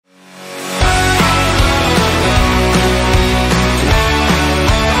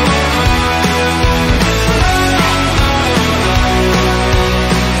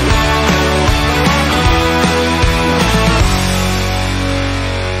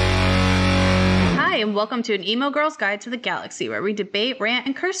and welcome to an Emo Girl's Guide to the Galaxy, where we debate, rant,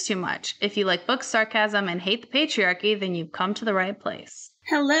 and curse too much. If you like book sarcasm and hate the patriarchy, then you've come to the right place.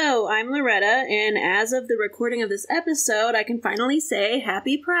 Hello, I'm Loretta, and as of the recording of this episode, I can finally say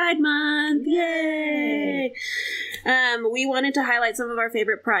Happy Pride Month! Yay! We wanted to highlight some of our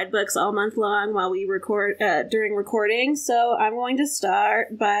favorite Pride books all month long while we record during recording, so I'm going to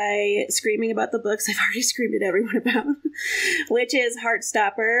start by screaming about the books I've already screamed at everyone about, which is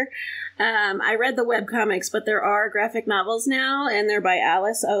Heartstopper. I read the webcomics, but there are graphic novels now, and they're by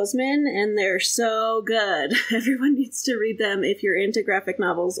Oseman, and they're so good. Everyone needs to read them if you're into graphic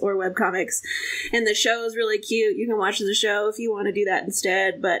novels or webcomics. And the show is really cute. You can watch the show if you want to do that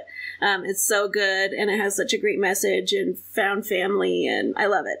instead, but it's so good, and it has such a great message and found family, and I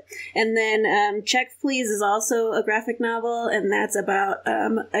love it. And then Check Please is also a graphic novel, and that's about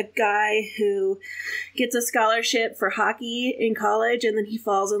a guy who gets a scholarship for hockey in college, and then he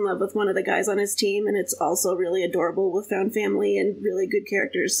falls in love with one of the guys on his team, and it's also really adorable with found family and really good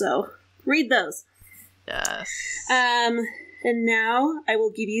characters, so read those. Yes. And now I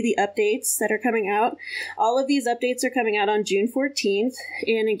will give you the updates that are coming out. All of these updates are coming out on June 14th,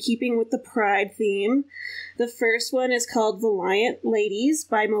 and in keeping with the Pride theme, the first one is called Valiant Ladies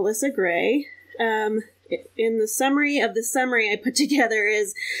by Melissa Gray. In the summary I put together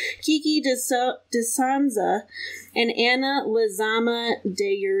is Kiki DeSanza and Anna Lizama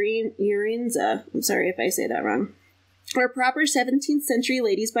de Urinza. I'm sorry if I say that wrong. Are proper 17th century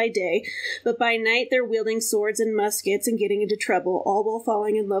ladies by day, but by night they're wielding swords and muskets and getting into trouble, all while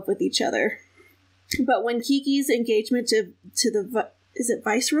falling in love with each other. But when Kiki's engagement to the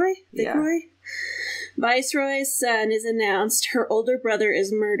Viceroy? Yeah. Viceroy's son is announced, her older brother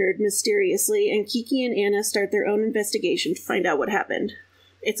is murdered mysteriously, and Kiki and Anna start their own investigation to find out what happened.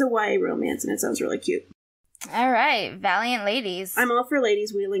 It's a YA romance, and it sounds really cute. All right, Valiant Ladies. I'm all for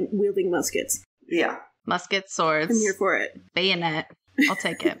ladies wielding muskets. Yeah. Muskets, swords. I'm here for it. Bayonet. I'll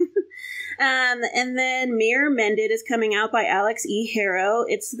take it. And then Mirror Mended is coming out by Alix E. Harrow.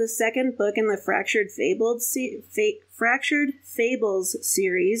 It's the second book in the Fractured Fables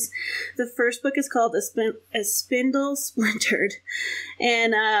series. The first book is called A Spindle Splintered.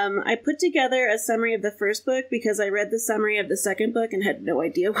 And I put together a summary of the first book because I read the summary of the second book and had no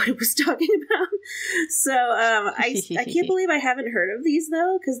idea what it was talking about. So I can't believe I haven't heard of these,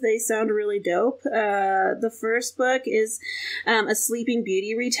 though, because they sound really dope. The first book is a Sleeping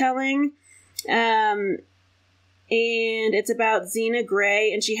Beauty retelling. And it's about Xena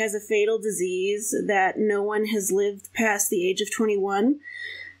Gray, and she has a fatal disease that no one has lived past the age of 21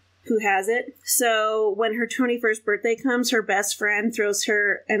 who has it. So when her 21st birthday comes, her best friend throws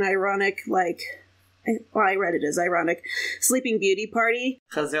her an ironic, I read it as ironic, Sleeping Beauty party.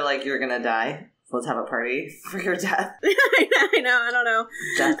 Because they're like, you're gonna die. Let's have a party for your death. I know, I don't know.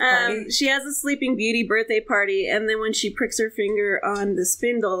 Death party? She has a Sleeping Beauty birthday party, and then when she pricks her finger on the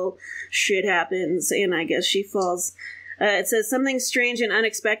spindle, shit happens, and I guess she falls. It says something strange and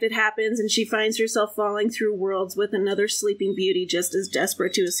unexpected happens, and she finds herself falling through worlds with another Sleeping Beauty just as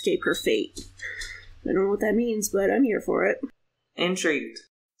desperate to escape her fate. I don't know what that means, but I'm here for it. Intrigued.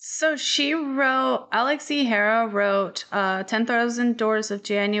 So Alix E. Harrow wrote 10,000 Doors of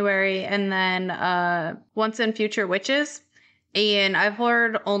January and then Once and Future Witches. And I've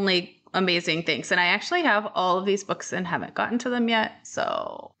heard only amazing things. And I actually have all of these books and haven't gotten to them yet.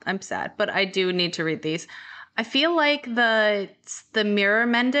 So I'm sad. But I do need to read these. I feel like the Mirror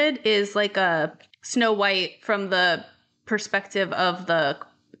Mended is like a Snow White from the perspective of the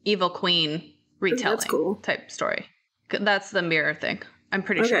Evil Queen retelling. That's cool. Type story. That's the mirror thing. I'm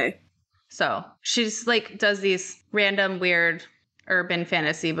pretty sure. So she's does these random weird urban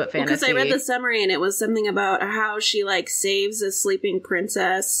fantasy, but fantasy. Because I read the summary and it was something about how she saves a sleeping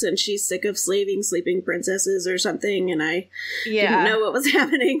princess and she's sick of slaving sleeping princesses or something, and I didn't know what was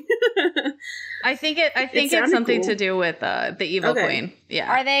happening. I think it's something to do with the Evil Queen.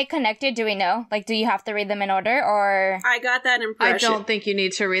 Yeah. Are they connected? Do we know? Do you have to read them in order, or? I got that impression. I don't think you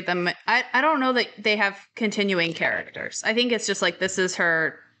need to read them. I don't know that they have continuing characters. I think it's just this is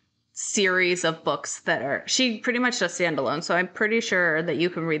her series of books she pretty much does standalone, so I'm pretty sure that you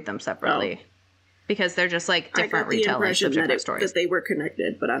can read them separately because they're just different retellings of different stories. That they were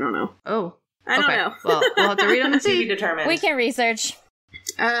connected, but I don't know. Oh, I don't know. Well, we'll have to read them and see. Determined. We can research.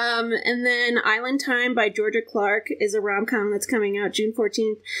 And then Island Time by Georgia Clark is a rom-com that's coming out June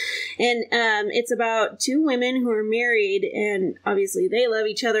 14th. And it's about two women who are married, and obviously they love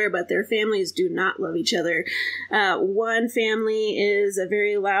each other, but their families do not love each other. One family is a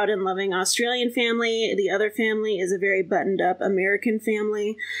very loud and loving Australian family. The other family is a very buttoned-up American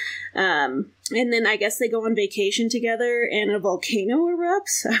family. And then I guess they go on vacation together and a volcano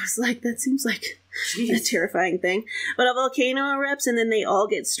erupts. I was like, that seems like a terrifying thing. But a volcano erupts and then they all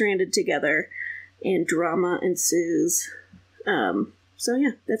get stranded together and drama ensues. So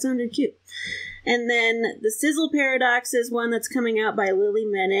yeah, that sounded cute. And then the Sizzle Paradox is one that's coming out by Lily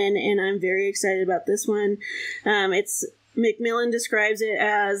Menon, and I'm very excited about this one. Macmillan describes it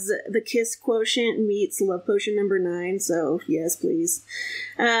as the kiss quotient meets love potion number 9, so yes, please.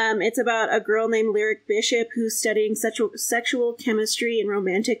 It's about a girl named Lyric Bishop who's studying sexual chemistry and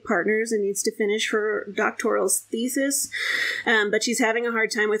romantic partners and needs to finish her doctoral thesis, but she's having a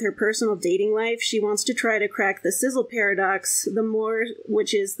hard time with her personal dating life. She wants to try to crack the Sizzle Paradox,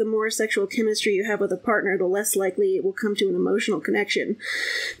 which is the more sexual chemistry you have with a partner, the less likely it will come to an emotional connection.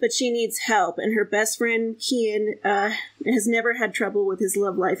 But she needs help, and her best friend, Kian, has never had trouble with his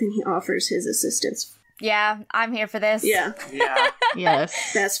love life, and he offers his assistance. Yeah, I'm here for this. Yeah. Yeah.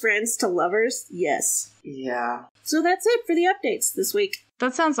 Yes. Best friends to lovers? Yes. Yeah. So that's it for the updates this week.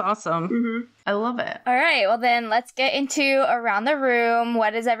 That sounds awesome. Mm-hmm. I love it. All right, well then let's get into Around the Room.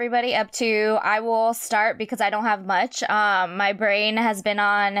 What is everybody up to? I will start because I don't have much. My brain has been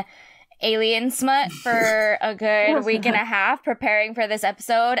on alien smut for a good week and a half preparing for this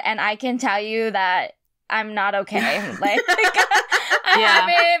episode, and I can tell you that I'm not okay. Like, I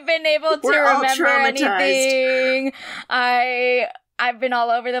haven't been able to remember anything. I've been all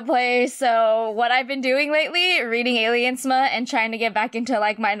over the place. So what I've been doing lately, reading alien smut and trying to get back into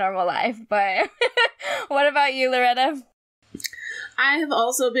like my normal life. But what about you, Loretta? I have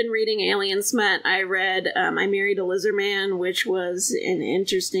also been reading alien smut. I read I Married a Lizardman, which was an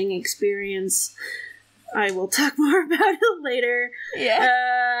interesting experience. I will talk more about it later.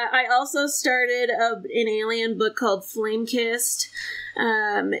 Yeah. I also started an alien book called Flame Kissed.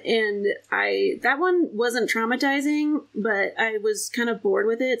 And that one wasn't traumatizing, but I was kind of bored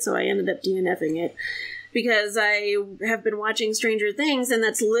with it, so I ended up DNFing it. Because I have been watching Stranger Things, and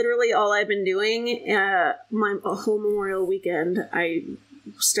that's literally all I've been doing. My whole Memorial weekend, I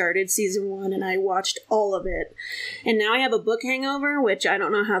started season 1 and I watched all of it, and now I have a book hangover, which I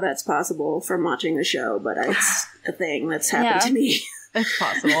don't know how that's possible from watching the show, but it's a thing that's happened to me. It's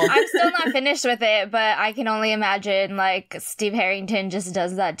possible. I'm still not finished with it, but I can only imagine like Steve Harrington just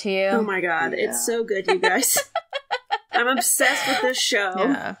does that to you. Oh my god, it's so good, you guys. I'm obsessed with this show.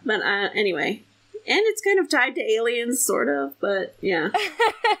 Yeah. But anyway, and it's kind of tied to aliens, sort of, but yeah.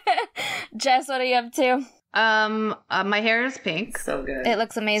 Jess, what are you up to? My hair is pink. So good. It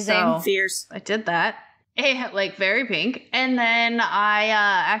looks amazing. So, Fierce. I did that. Like very pink. And then I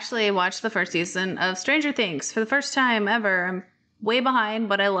actually watched the first season of Stranger Things for the first time ever. I'm way behind,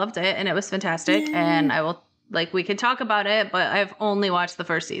 but I loved it and it was fantastic. Yay. And I will, like, we could talk about it, but I've only watched the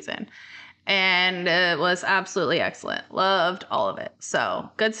first season. And it was absolutely excellent. Loved all of it. So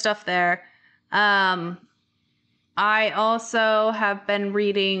good stuff there. I also have been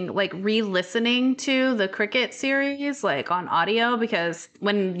reading, like, re-listening to the Kricket series, like, on audio, because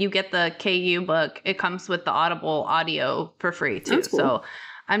when you get the KU book, it comes with the Audible audio for free, too. That's cool. So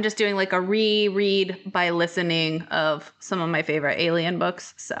I'm just doing, like, a reread by listening of some of my favorite alien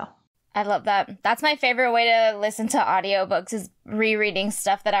books, so. I love that. That's my favorite way to listen to audiobooks is rereading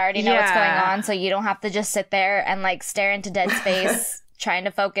stuff that I already know what's going on, so you don't have to just sit there and, like, stare into dead space. Trying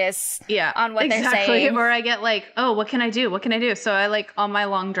to focus on what they're saying. Or I get like, oh, what can I do? What can I do? So I like on my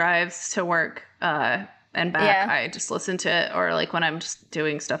long drives to work and back, I just listen to it, or like when I'm just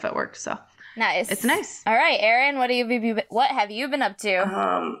doing stuff at work. So nice. It's nice. All right, Erin, what have you been up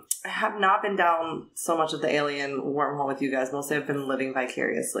to? I have not been down so much of the alien wormhole with you guys. Mostly I've been living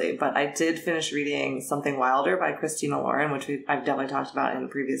vicariously. But I did finish reading Something Wilder by Christina Lauren, which I've definitely talked about in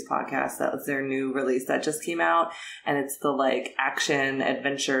previous podcasts. That was their new release that just came out. And it's the, like, action,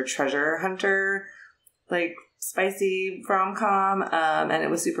 adventure, treasure hunter, like, spicy rom-com. And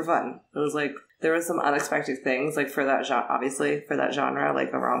it was super fun. It was, like, there was some unexpected things, like, for that genre, obviously, for that genre,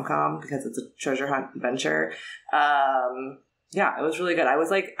 like a rom-com, because it's a treasure hunt adventure. Yeah, it was really good. I was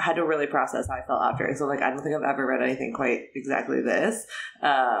like, had to really process how I felt after. So like, I don't think I've ever read anything quite exactly this.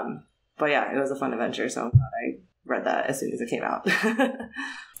 But yeah, it was a fun adventure. So I'm glad I read that as soon as it came out.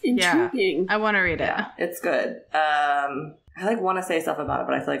 Intriguing. I want to read it. Yeah, it's good. I like want to say stuff about it,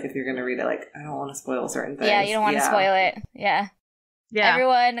 but I feel like if you're going to read it, like, I don't want to spoil certain things. Yeah, you don't want to spoil it. Yeah. Yeah.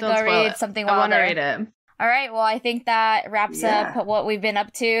 Everyone go read Something Wilder. I want to read it. All right, well, I think that wraps up what we've been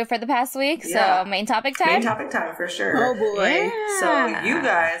up to for the past week. Yeah. So, main topic time? Main topic time, for sure. Oh, boy. Yeah. So, you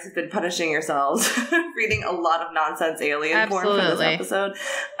guys have been punishing yourselves, reading a lot of nonsense alien porn for this episode.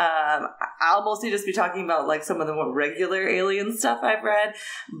 I'll mostly just be talking about, like, some of the more regular alien stuff I've read,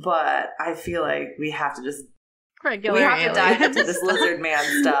 but I feel like we have to just Regular We have to dive aliens. into this lizard man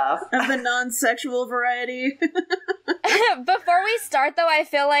stuff. Of the non-sexual variety. Before we start, though, I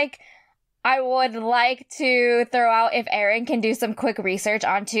feel like I would like to throw out if Erin can do some quick research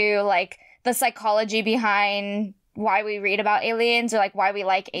onto, like, the psychology behind why we read about aliens or, like, why we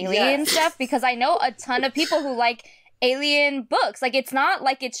like alien stuff, because I know a ton of people who like alien books. Like, it's not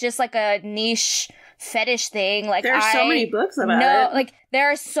like it's just, like, a niche fetish thing. Like, There are so many books about it. Like,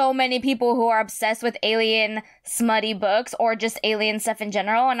 there are so many people who are obsessed with alien smutty books or just alien stuff in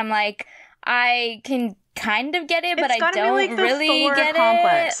general, and I'm like, I can kind of get it, but I don't like the really Thor get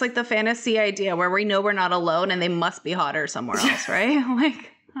complex, it. like the fantasy idea where we know we're not alone and they must be hotter somewhere else, right?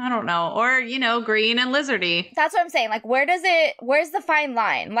 Like, I don't know. Or, you know, green and lizardy. That's what I'm saying. Like, where's the fine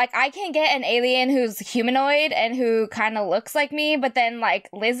line? Like, I can get an alien who's humanoid and who kind of looks like me, but then, like,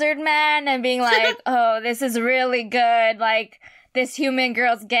 Lizardman and being like, oh, this is really good. Like, this human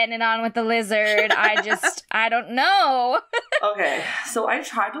girl's getting it on with the lizard. I don't know. Okay, so I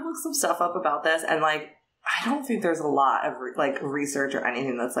tried to look some stuff up about this, and, like, I don't think there's a lot of research or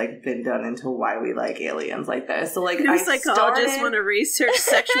anything that's like been done into why we like aliens like this. So like, psychologists want to research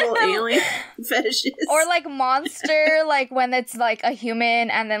sexual alien fetishes, or like monster, like when it's like a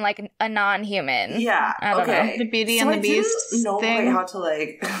human and then like a non-human. Yeah, I don't know. The Beauty and the Beast didn't know thing. quite how to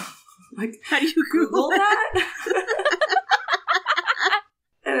like how do you Google that?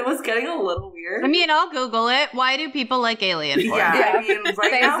 And it was getting a little weird. I mean, I'll Google it. Why do people like alien porn? Yeah, I mean,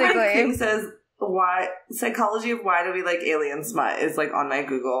 right now my Basically. thing says why psychology of why do we like alien smut is like on my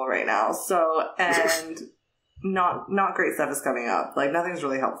Google right now. So and not great stuff is coming up. Like nothing's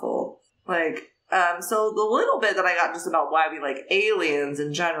really helpful. Like so the little bit that I got just about why we like aliens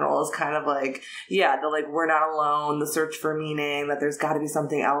in general is kind of like, yeah, the like we're not alone, the search for meaning, that there's got to be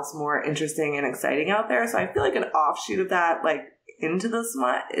something else more interesting and exciting out there. So I feel like an offshoot of that, like into the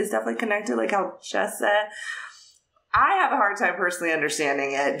smut, is definitely connected, like how Jess said. I have a hard time personally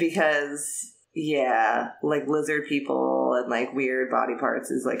understanding it because, yeah, like lizard people and like weird body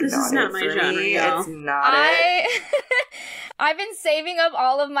parts is like This not is not it my for genre, me. y'all. It's not it. I've been saving up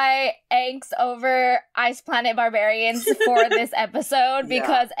all of my angst over Ice Planet Barbarians for this episode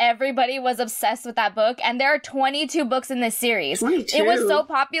because everybody was obsessed with that book, and there are 22 books in this series. 22. It was so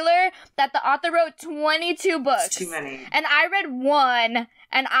popular that the author wrote 22 books. It's too many. And I read one,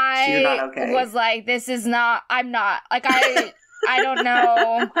 and So you're not I okay. was like, this is not, I'm not. Like, I don't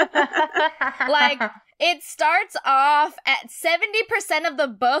know. Like, it starts off at 70% of the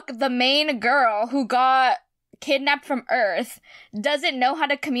book, the main girl who got kidnapped from Earth doesn't know how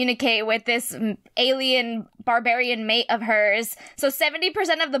to communicate with this alien barbarian mate of hers. So 70%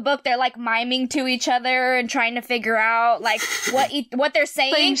 of the book, they're like miming to each other and trying to figure out like what they're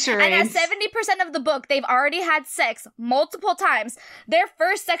saying. And at 70% of the book, they've already had sex multiple times. Their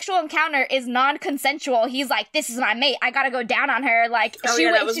first sexual encounter is non-consensual. He's like, "This is my mate. I gotta go down on her." Like she's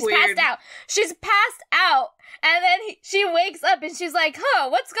weird. passed out. She's passed out. And then she wakes up and she's like, "Huh,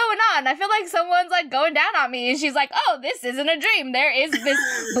 what's going on? I feel like someone's like going down on me." And she's like, "Oh, this isn't a dream. There is this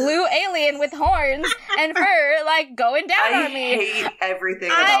blue alien with horns and fur like going down on me." I hate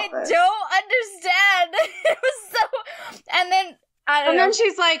everything about this. I don't understand. It was so... And then... And then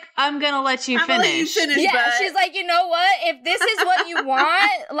she's like, "I'm gonna let you finish." Yeah, but... she's like, "You know what? If this is what you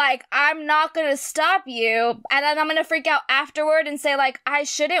want, like, I'm not gonna stop you." And then I'm gonna freak out afterward and say, like, "I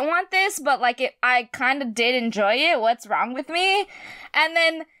shouldn't want this, but, like, I kind of did enjoy it. What's wrong with me?" And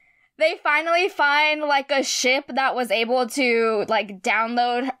then they finally find, like, a ship that was able to, like,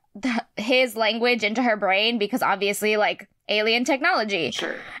 download his language into her brain because obviously, like, alien technology.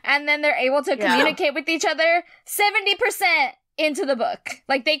 Sure. And then they're able to communicate with each other 70% into the book.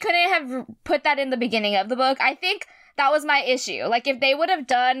 Like, they couldn't have put that in the beginning of the book. I think that was my issue. Like, if they would have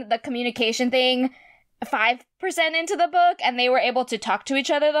done the communication thing 5% into the book and they were able to talk to each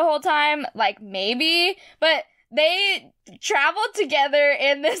other the whole time, like, maybe. But they traveled together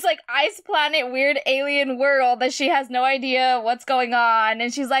in this, like, ice planet weird alien world that she has no idea what's going on.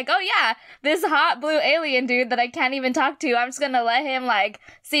 And she's like, "Oh, yeah, this hot blue alien dude that I can't even talk to, I'm just gonna let him, like,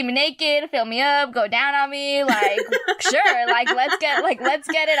 see me naked, fill me up, go down on me, like, sure, like, let's get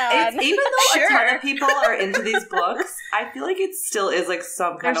it on." Even though a ton of people are into these books, I feel like it still is, like,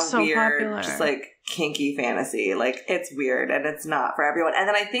 some kind of weird, popular. Just, like, kinky fantasy. Like, it's weird, and it's not for everyone. And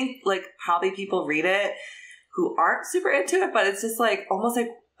then I think, like, probably people read it who aren't super into it, but it's just, like, almost like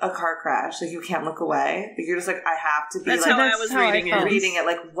a car crash. Like, you can't look away. Like, you're just like, I have to be, That's like... how I was reading it.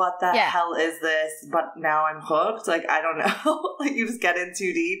 Like, what the hell is this? But now I'm hooked. Like, I don't know. Like, you just get in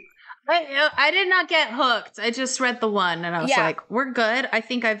too deep. I did not get hooked. I just read the one, and I was like, we're good. I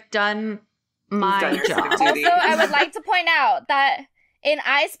think I've done my job. Also, I would like to point out that in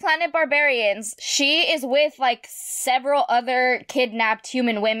Ice Planet Barbarians, she is with, like, several other kidnapped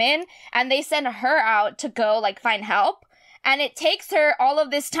human women, and they send her out to go, like, find help. And it takes her all of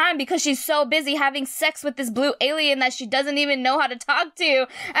this time because she's so busy having sex with this blue alien that she doesn't even know how to talk to.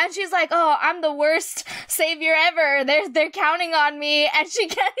 And she's like, oh, I'm the worst savior ever. They're counting on me. And she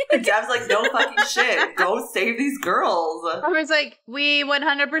can't even... Dab's like, no fucking shit. Go save these girls. I was like, we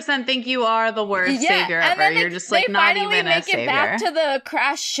 100% think you are the worst savior ever. Then You're just like not even a savior. They finally make it back to the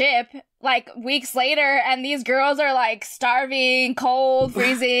crashed ship, like, weeks later, and these girls are, like, starving, cold,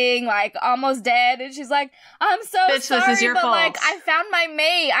 freezing, like, almost dead, and she's like, I'm so Bitch, sorry, this is your but, fault. like, I found my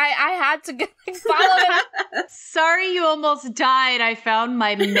mate. I had to follow him. Sorry you almost died. I found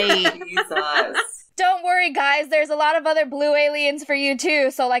my mate. Jesus. Don't worry, guys. There's a lot of other blue aliens for you,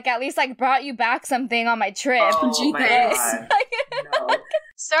 too, so, like, at least, like, brought you back something on my trip. Oh, my God. No.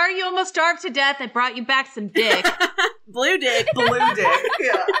 Sorry you almost starved to death. I brought you back some dick. Blue dick. Blue dick.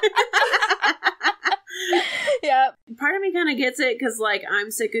 Yeah. Yep. Part of me kind of gets it because, like,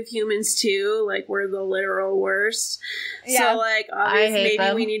 I'm sick of humans too. Like, we're the literal worst. Yeah. So, like, I obviously, hate maybe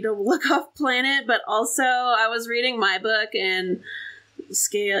them. we need to look off planet. But also, I was reading my book and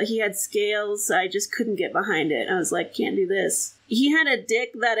he had scales. I just couldn't get behind it. I was like, can't do this. He had a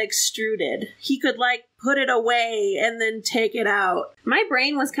dick that extruded. He could, like, put it away and then take it out. My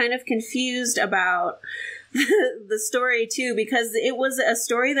brain was kind of confused about the story too, because it was a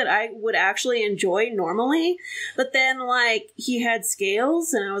story that I would actually enjoy normally, but then, like, he had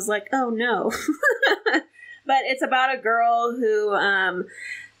scales and I was like, oh no. But it's about a girl who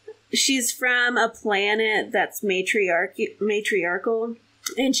she's from a planet that's matriarchal,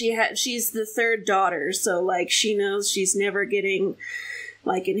 and she's the third daughter, so, like, she knows she's never getting,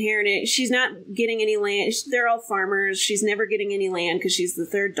 like, inherited. She's not getting any land. They're all farmers. She's never getting any land because she's the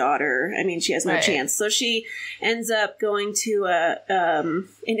third daughter. I mean, she has no chance. So she ends up going to an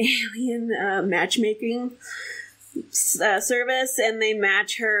alien matchmaking service, and they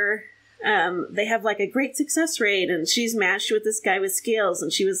match her. They have, like, a great success rate, and she's matched with this guy with scales,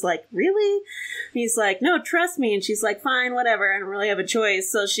 and she was like, really? And he's like, no, trust me. And she's like, fine, whatever, I don't really have a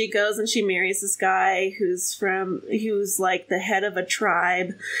choice. So she goes and she marries this guy who's like the head of a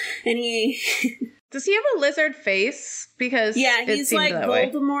tribe, and he Does he have a lizard face? Because yeah, he's like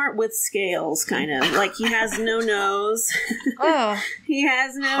Voldemort with scales, kind of. Like, he has no nose. Oh. He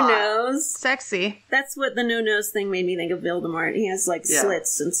has no nose. Sexy. That's what the no-nose thing made me think of Voldemort. He has, like,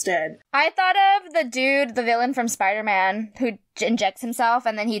 slits instead. I thought of the dude, the villain from Spider-Man, who injects himself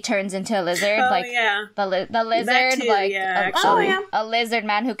and then he turns into a lizard. Oh, like, yeah. The lizard, That too, like, yeah, actually. a lizard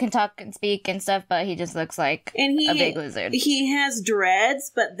man who can talk and speak and stuff, but he just looks like a big lizard. He has dreads,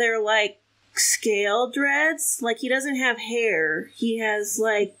 but they're, like, scale dreads. Like, he doesn't have hair. He has,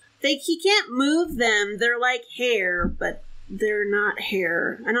 like, he can't move them. They're like hair, but they're not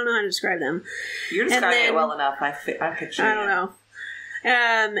hair. I don't know how to describe them. You're describing it well enough. I picture it. I don't know.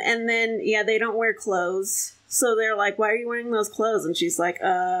 And then, yeah, they don't wear clothes. So they're like, why are you wearing those clothes? And she's like,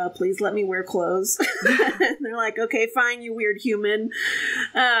 please let me wear clothes. And they're like, okay, fine, you weird human.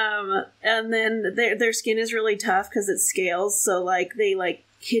 And then their skin is really tough because it's scales. So, like, they, like,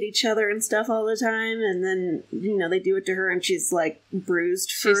 hit each other and stuff all the time, and then, you know, they do it to her and she's, like, bruised.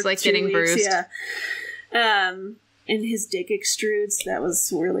 She's, like, getting bruised. Yeah. And his dick extrudes. That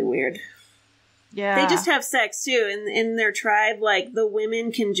was really weird. Yeah. They just have sex too. In their tribe, like, the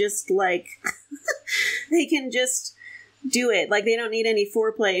women can just, like, they can just do it. Like, they don't need any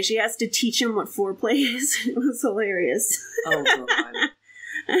foreplay. She has to teach him what foreplay is. It was hilarious. Oh, God.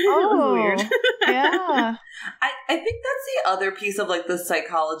 Oh, weird. Yeah. I think that's the other piece of, like, the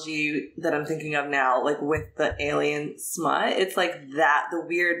psychology that I'm thinking of now, like, with the alien smut. It's like that, the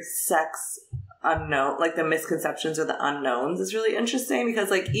weird sex unknown, like, the misconceptions or the unknowns is really interesting, because,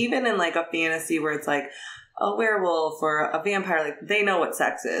 like, even in, like, a fantasy where it's like a werewolf or a vampire, like, they know what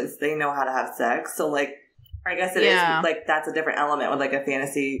sex is. They know how to have sex. So, like, I guess it is, like, that's a different element with, like, a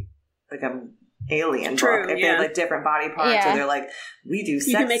fantasy, like, a alien book. If they have, like, different body parts, or they're like, we do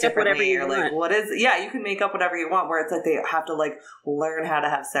sex you can make up whatever differently, you or, like, want. what is, you can make up whatever you want, where it's like they have to, like, learn how to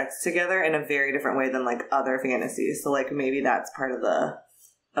have sex together in a very different way than, like, other fantasies. So, like, maybe that's part of the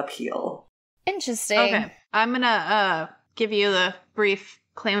appeal. Interesting. Okay. I'm gonna give you the brief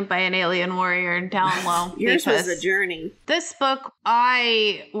claimed by an alien warrior down low. Yours was a journey. This book,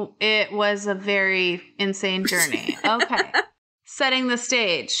 it was a very insane journey. Okay. Setting the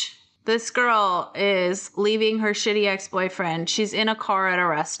stage. This girl is leaving her shitty ex-boyfriend. She's in a car at a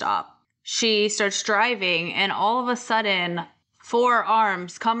rest stop. She starts driving, and all of a sudden, 4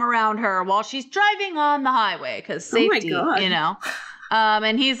 arms come around her while she's driving on the highway, because safety, you know.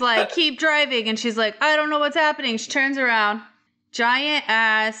 And he's like, keep driving. And she's like, I don't know what's happening. She turns around. giant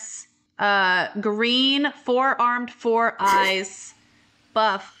ass, green, 4-armed, 4 eyes,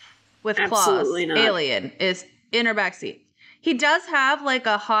 buff with claws. Absolutely not. Alien is in her backseat. He does have like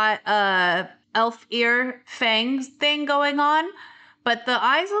a hot elf ear fangs thing going on, but the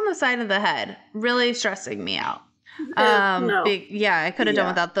eyes on the side of the head really stressing me out. No. I could have done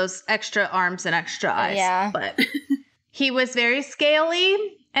without those extra arms and extra eyes. Yeah. But he was very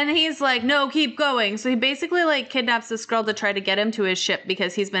scaly, and he's like, no, keep going. So he basically like kidnaps this girl to try to get him to his ship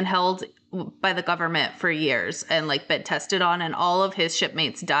because he's been held by the government for years and like been tested on, and all of his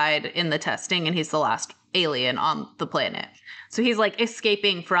shipmates died in the testing, and he's the last alien on the planet. So he's like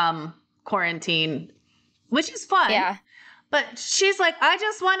escaping from quarantine, which is fun. Yeah. But she's like, I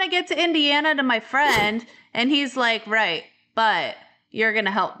just want to get to Indiana to my friend. And he's like, right, but you're going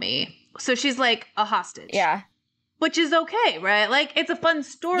to help me. So she's like a hostage. Yeah. Which is okay, right? Like, it's a fun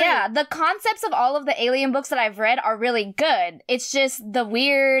story. Yeah, the concepts of all of the alien books that I've read are really good. It's just the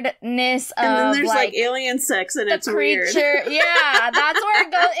weirdness of, and then there's like alien sex and it's creature. weird. Yeah, that's where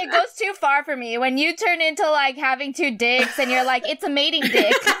it goes. It goes too far for me. When you turn into like having 2 dicks and you're like, it's a mating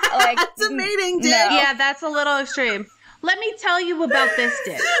dick. Like, It's a mating dick. No. Yeah, that's a little extreme. Let me tell you about this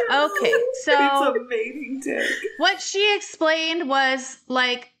dick. Okay, so It's a mating dick. what she explained was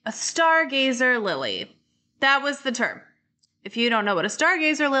like a stargazer lily. That was the term. If you don't know what a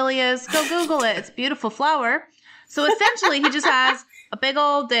stargazer lily is, go Google it. It's a beautiful flower. So essentially, he just has a big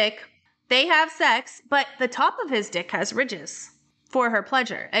old dick. They have sex, but the top of his dick has ridges for her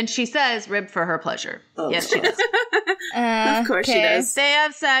pleasure. And she says rib for her pleasure. Oh. Yes, she does. Of course she does. They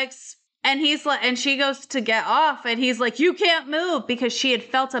have sex. And he's like, and she goes to get off, and he's like, you can't move, because she had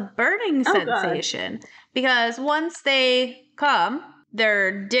felt a burning sensation. Because once they come,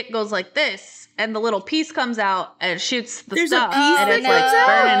 their dick goes like this, and the little piece comes out and shoots the stuff, and it's like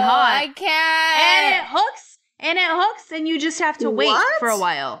burning hot. I can't. And it hooks, and you just have to wait for a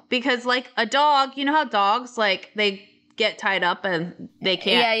while, because like a dog, you know how dogs like they get tied up and they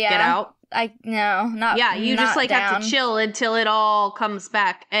can't get out. You just like have to chill until it all comes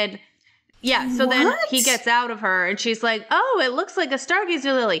back. And yeah, so then he gets out of her, and she's like, oh, it looks like a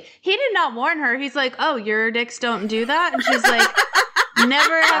stargazer lily. He did not warn her. He's like, oh, your dicks don't do that? And she's like,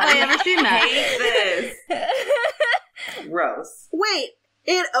 never have I ever seen that. I hate this. Gross. Wait,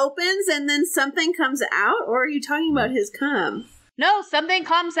 it opens and then something comes out? Or are you talking about his cum? No, something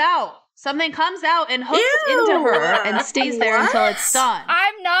comes out. Something comes out and hooks into her and stays there until it's done.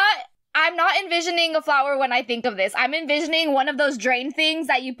 I'm not envisioning a flower when I think of this. I'm envisioning one of those drain things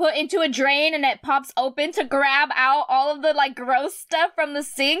that you put into a drain and it pops open to grab out all of the like gross stuff from the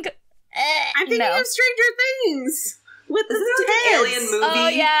sink. I'm thinking of Stranger Things with the Isn't it like an alien movie? Oh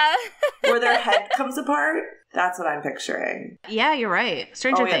yeah. where their head comes apart? That's what I'm picturing. Yeah, you're right.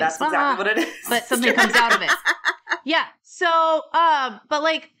 Stranger Things. That's exactly what it is. But something comes out of it. Yeah. So, but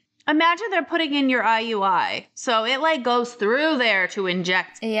like, imagine they're putting in your IUI. So it like goes through there to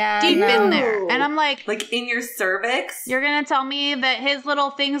inject deep in there. And I'm like in your cervix? You're going to tell me that his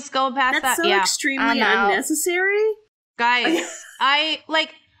little things go past That's that? so extremely unnecessary. Guys,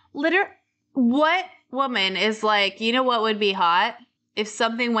 what woman is like, you know what would be hot? If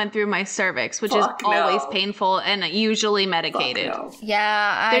something went through my cervix, which is always painful and usually medicated. No.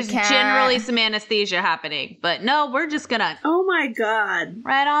 Yeah, There's generally some anesthesia happening, but no, we're just gonna. Oh my god!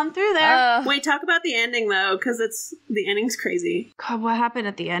 Right on through there. Wait, talk about the ending though, because the ending's crazy. God, what happened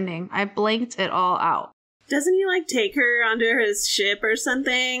at the ending? I blanked it all out. Doesn't he like take her onto his ship or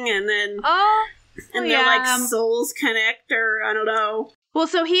something, and then their like souls connect, or I don't know. Well,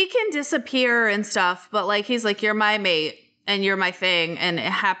 so he can disappear and stuff, but like he's like, you're my mate. And you're my thing, and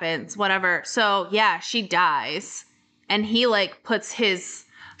it happens, whatever. So, yeah, she dies, and he, like, puts his...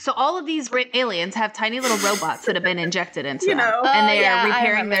 So all of these aliens have tiny little robots that have been injected into them. And they are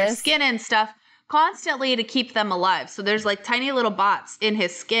repairing their skin and stuff constantly to keep them alive. So there's, like, tiny little bots in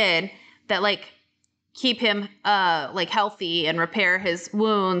his skin that, like, keep him, like, healthy and repair his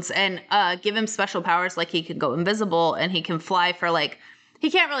wounds and give him special powers. Like, he can go invisible, and he can fly for, like...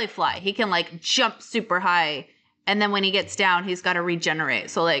 He can't really fly. He can, like, jump super high. And then when he gets down, he's got to regenerate.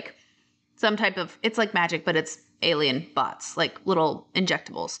 So, like, some type of... It's like magic, but it's alien bots. Like, little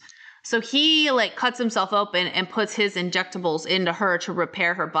injectables. So he, like, cuts himself open and puts his injectables into her to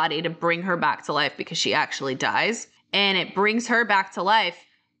repair her body, to bring her back to life because she actually dies. And it brings her back to life.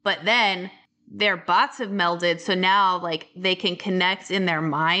 But then their bots have melded. So now, like, they can connect in their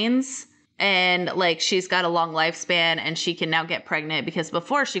minds. And, like, she's got a long lifespan, and she can now get pregnant, because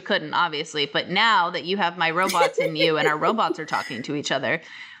before she couldn't, obviously. But now that you have my robots in you and our robots are talking to each other,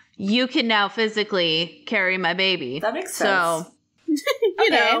 you can now physically carry my baby. That makes sense. You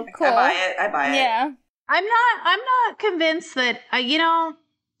know, cool. I buy it. Yeah. I'm not convinced that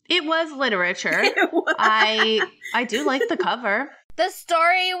it was literature. It was. I do like the cover. The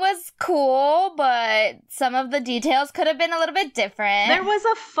story was cool, but some of the details could have been a little bit different. There was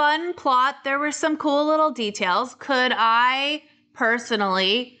a fun plot. There were some cool little details. Could I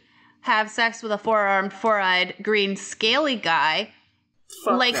personally have sex with a four-armed, four-eyed, green, scaly guy?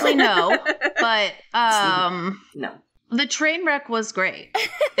 Fuck Likely no. But no. The train wreck was great.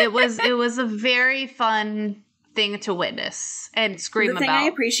 It was a very fun thing to witness and scream about. The thing I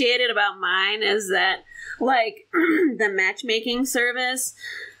appreciated about mine is that, like, the matchmaking service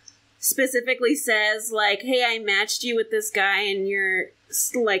specifically says, like, hey, I matched you with this guy and you're,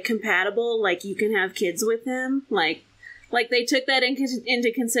 like, compatible, like, you can have kids with him. Like they took that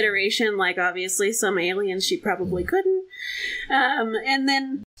into consideration, like, obviously some aliens she probably couldn't. And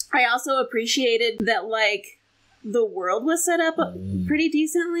then I also appreciated that, like, the world was set up pretty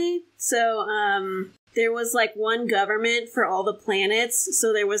decently. So, there was, like, one government for all the planets,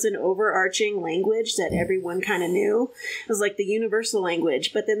 so there was an overarching language that everyone kind of knew. It was, like, the universal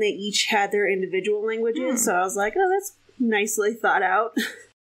language, but then they each had their individual languages, so I was like, oh, that's nicely thought out.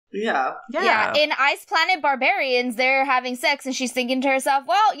 Yeah. Yeah, in Ice Planet Barbarians, they're having sex, and she's thinking to herself,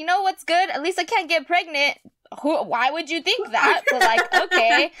 well, you know what's good? At least I can't get pregnant. Why would you think that? But, like,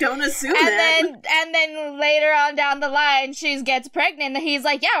 okay. Don't assume that. And then later on down the line, she gets pregnant, and he's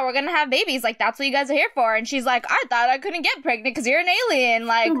like, yeah, we're gonna have babies. Like, that's what you guys are here for. And she's like, I thought I couldn't get pregnant because you're an alien.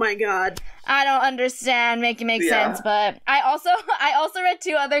 Like, oh my god. I don't understand. Make it make sense. But I also read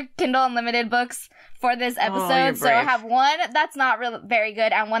 2 other Kindle Unlimited books for this episode. So I have one that's not very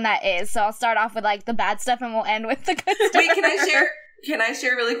good and one that is. So I'll start off with, like, the bad stuff and we'll end with the good stuff. Wait, can I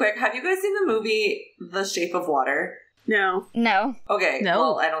share really quick? Have you guys seen the movie The Shape of Water? No. Okay. No.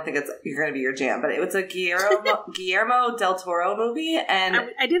 Well, I don't think you're going to be your jam, but it was a Guillermo del Toro movie, and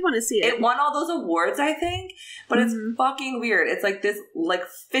I did want to see it. It won all those awards, I think, but it's fucking weird. It's like this, like,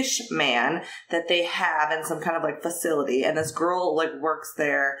 fish man that they have in some kind of, like, facility, and this girl, like, works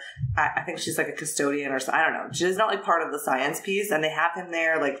there. I think she's, like, a custodian or something. I don't know. She's not, like, part of the science piece, and they have him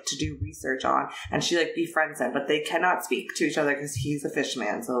there, like, to do research on, and she, like, befriends him, but they cannot speak to each other because he's a fish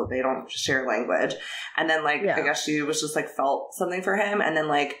man, so they don't share language. And then, like, I guess she was just, like, felt something for him and then,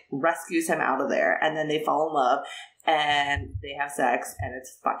 like, rescues him out of there, and then they fall in love and they have sex, and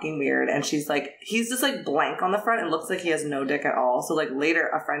it's fucking weird. And she's like, he's just, like, blank on the front and looks like he has no dick at all. So, like, later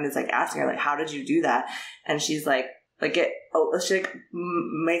a friend is, like, asking her, like, how did you do that? And she's like she, like,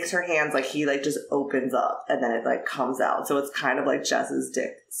 makes her hands, like, he, like, just opens up and then it, like, comes out. So it's kind of like Jess's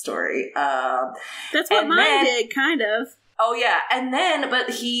dick story. That's what mine did, kind of. Oh, yeah. And then, but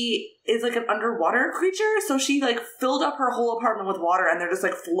he is, like, an underwater creature, so she, like, filled up her whole apartment with water, and they're just,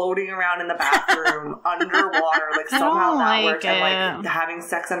 like, floating around in the bathroom underwater. Like, somehow that worked. And, like, having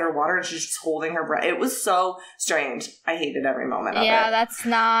sex underwater, and she's just holding her breath. It was so strange. I hated every moment of it. Yeah,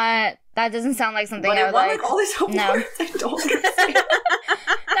 that doesn't sound like something I would like. Like, all these awards, I don't understand.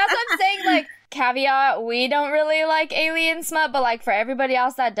 That's what I'm saying, like, caveat, we don't really like alien smut, but, like, for everybody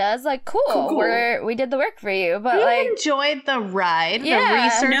else that does, like, cool. We did the work for you, but, we enjoyed the ride. Yeah,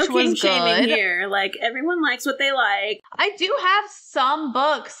 the research no was shaming good here. Like, everyone likes what they like. I do have some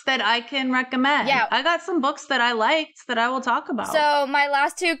books that I can recommend. Yeah, I got some books that I liked that I will talk about. So my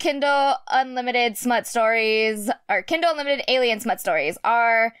last 2 Kindle Unlimited smut stories, or Kindle Unlimited alien smut stories,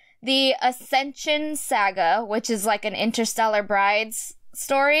 are the Ascension Saga, which is like an Interstellar Brides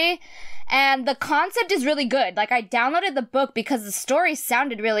story. And the concept is really good. Like, I downloaded the book because the story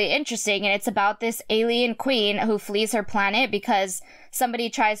sounded really interesting, and it's about this alien queen who flees her planet because somebody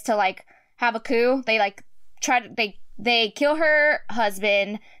tries to, like, have a coup. They kill her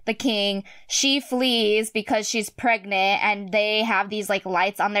husband, the king. She flees because she's pregnant, and they have these, like,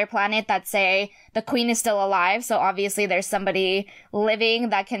 lights on their planet that say the queen is still alive. So obviously there's somebody living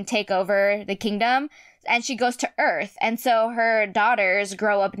that can take over the kingdom. And she goes to Earth. And so her daughters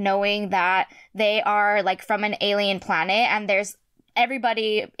grow up knowing that they are, like, from an alien planet, and there's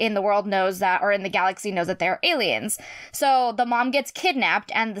everybody in the world knows that, or in the galaxy knows that they're aliens. So the mom gets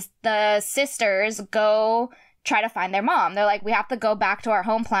kidnapped, and the sisters go try to find their mom. They're like, we have to go back to our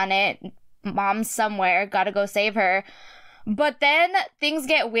home planet. Mom's somewhere. Gotta go save her. But then things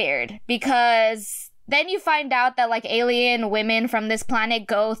get weird, because then you find out that, like, alien women from this planet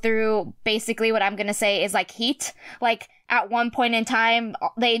go through basically what I'm gonna say is, like, heat. Like, at one point in time,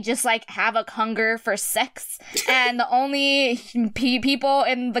 they just, like, have a hunger for sex. And the only people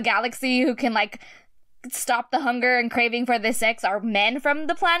in the galaxy who can, like, stop the hunger and craving for the sex are men from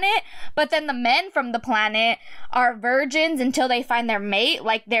the planet. But then the men from the planet are virgins until they find their mate.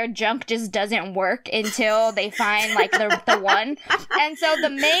 Like, their junk just doesn't work until they find, like, the one. And so the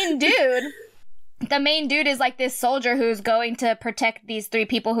main dude the main dude is like this soldier who's going to protect these 3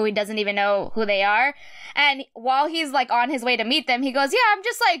 people who he doesn't even know who they are. And while he's like on his way to meet them, he goes, yeah, I'm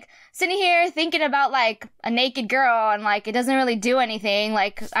just like sitting here thinking about like a naked girl, and like it doesn't really do anything.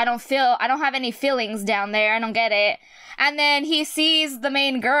 Like I don't have any feelings down there. I don't get it. And then he sees the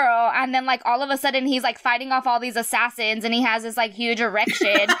main girl, and then like all of a sudden he's like fighting off all these assassins, and he has this like huge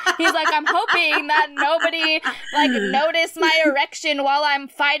erection. He's like, I'm hoping that nobody like noticed my erection while I'm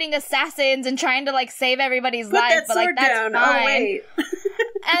fighting assassins and trying to like save everybody's life. But like that's down. fine. Oh, wait.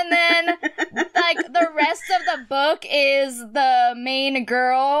 And then like the rest of the book is the main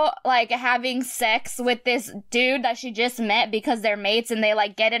girl like having sex with this dude that she just met because they're mates, and they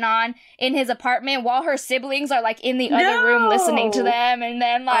like get it on in his apartment while her siblings are like in the other room listening to them. And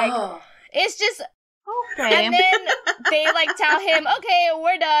then like it's just okay. And then they like tell him, okay,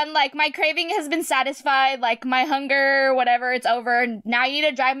 we're done, like my craving has been satisfied, like my hunger, whatever, it's over, now you need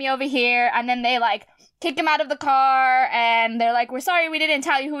to drive me over here. And then they like kick him out of the car, and they're like, we're sorry we didn't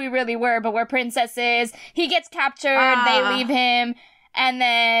tell you who we really were, but we're princesses. He gets captured, they leave him, and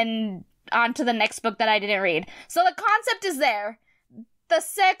then on to the next book that I didn't read. So the concept is there. The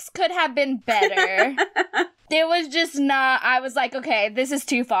sex could have been better. It was just not, I was like, okay, this is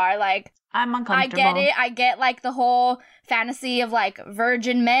too far. Like, I'm uncomfortable. I get it. I get like the whole fantasy of like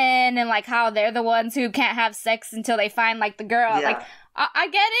virgin men and like how they're the ones who can't have sex until they find like the girl. Yeah. Like, I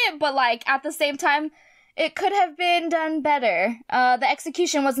get it, but like at the same time, it could have been done better. The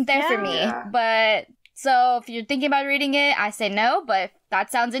execution wasn't there for me. But so if you're thinking about reading it, I say no, but if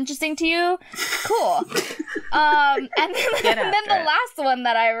that sounds interesting to you, cool. And then the last one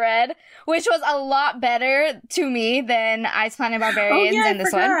that I read, which was a lot better to me than Ice Planet Barbarians in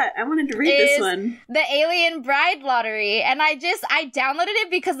this one. I wanted to read this one. The Alien Bride Lottery. And I downloaded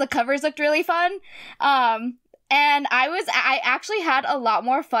it because the covers looked really fun. And I actually had a lot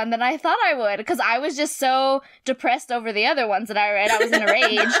more fun than I thought I would, because I was just so depressed over the other ones that I read. I was in a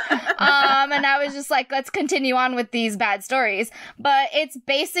rage. And I was just like, let's continue on with these bad stories. But it's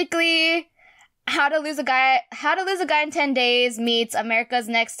basically How to Lose a Guy in 10 Days meets America's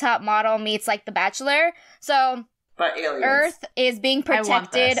Next Top Model meets like The Bachelor. So but aliens. Earth is being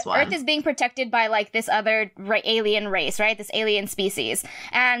protected. Earth is being protected by like this other alien race, right? This alien species.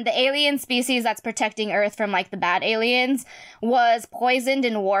 And the alien species that's protecting Earth from like the bad aliens was poisoned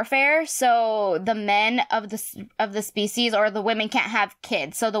in warfare. So the men of the species, or the women, can't have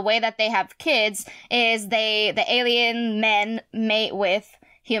kids. So the way that they have kids is the alien men mate with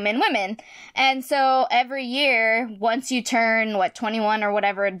human women. And so every year, once you turn 21 or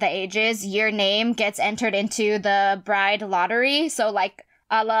whatever the age is, your name gets entered into the bride lottery. So like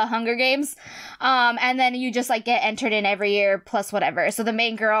a la Hunger Games. And then you just like get entered in every year plus whatever. So the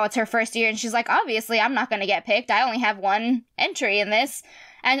main girl, it's her first year, and she's like, obviously I'm not going to get picked. I only have one entry in this.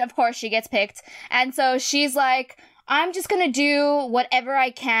 And of course she gets picked. And so she's like, I'm just gonna do whatever I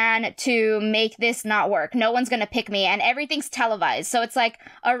can to make this not work. No one's gonna pick me, and everything's televised. So it's like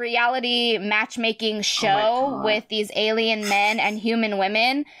a reality matchmaking show with these alien men and human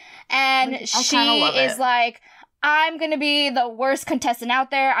women. And she is like, I'm gonna be the worst contestant out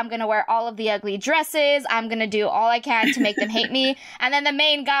there. I'm gonna wear all of the ugly dresses. I'm gonna do all I can to make them hate me. And then the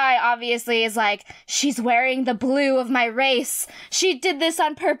main guy obviously is like, she's wearing the blue of my race. She did this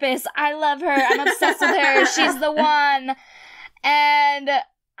on purpose. I love her. I'm obsessed with her. She's the one. And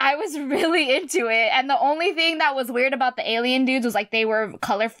I was really into it. And the only thing that was weird about the alien dudes was like they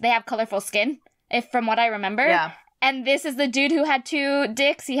have colorful skin, from what I remember. Yeah. And this is the dude who had 2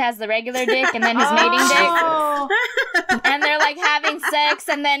 dicks. He has the regular dick and then his mating dick. And they're like having sex,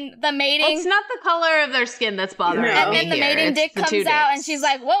 and then the mating... It's not the color of their skin that's bothering me. And then the mating dick comes out, and she's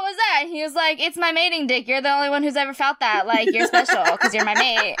like, what was that? And he was like, it's my mating dick. You're the only one who's ever felt that. Like, you're special because you're my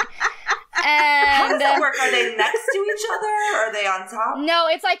mate. And how does that work? Are they next to each other? Or are they on top? No,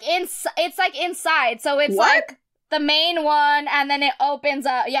 it's like inside. So it's like the main one, and then it opens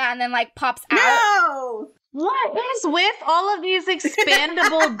up, and then like pops out. No! What is with all of these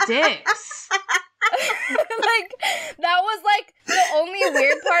expandable dicks? Like, that was like the only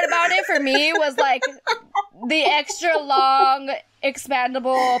weird part about it for me was like the extra long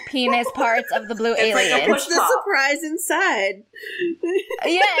expandable penis parts of the blue alien. Like it's the surprise inside.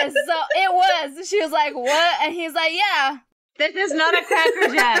 Yes, so it was. She was like, what? And he's like, yeah. This is not a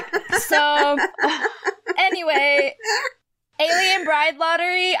Cracker Jack. So, anyway... Alien Bride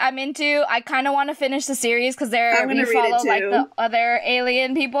Lottery, I'm into. I kind of want to finish the series because we follow like the other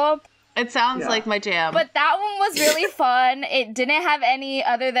alien people. It sounds like my jam. But that one was really fun. It didn't have any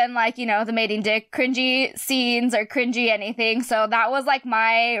other than like, the mating dick, cringy scenes or cringy anything. So that was like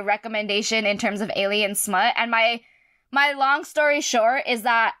my recommendation in terms of alien smut. And my my long story short is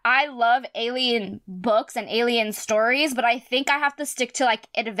that I love alien books and alien stories, but I think I have to stick to like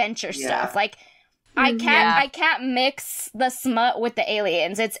adventure stuff. Like I can't mix the smut with the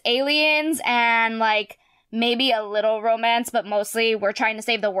aliens. It's aliens and like maybe a little romance, but mostly we're trying to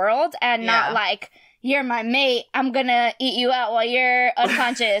save the world and not like, you're my mate, I'm gonna eat you out while you're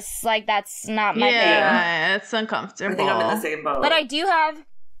unconscious. Like, that's not my thing. Yeah, it's uncomfortable. I think I'm in the same boat. But I do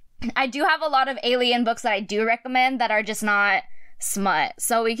have a lot of alien books that I do recommend that are just not smut.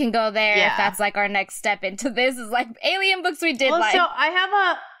 So we can go there if that's like our next step into this is like alien books we did like. So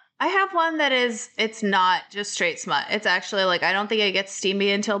I have one that it's not just straight smut. It's actually like, I don't think it gets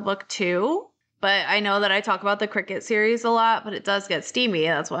steamy until book 2. But I know that I talk about the Kricket series a lot, but it does get steamy.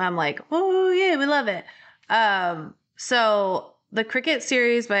 That's why I'm like, oh, yeah, we love it. So the Kricket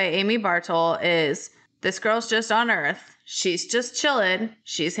series by Amy Bartol is, this girl's just on Earth. She's just chilling.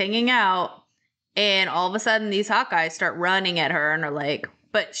 She's hanging out. And all of a sudden, these hot guys start running at her and are like,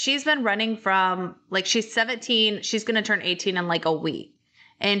 but she's been running from, like, she's 17. She's going to turn 18 in like a week.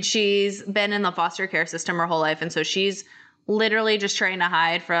 And she's been in the foster care system her whole life. And so she's literally just trying to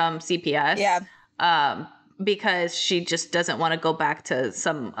hide from CPS. Yeah. Because she just doesn't want to go back to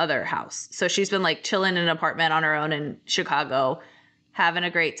some other house. So she's been like chilling in an apartment on her own in Chicago, having a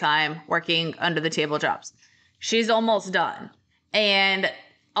great time, working under the table jobs. She's almost done. And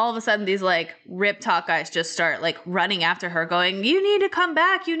all of a sudden these like ripped hot guys just start like running after her going, you need to come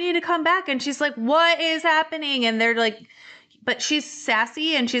back. You need to come back. And she's like, what is happening? And they're like, but she's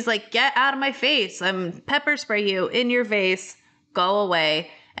sassy and she's like, get out of my face. I'm pepper spray you in your face. Go away.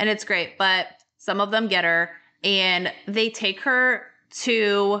 And it's great. But some of them get her and they take her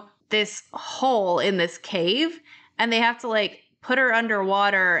to this hole in this cave and they have to like put her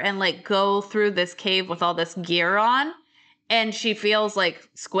underwater and like go through this cave with all this gear on. And she feels like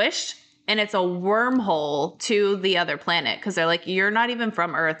squished and it's a wormhole to the other planet because they're like, you're not even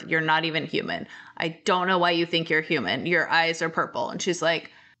from Earth. You're not even human. I don't know why you think you're human. Your eyes are purple. And she's like,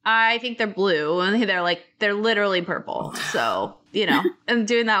 I think they're blue. And they're like, they're literally purple. So, you know, and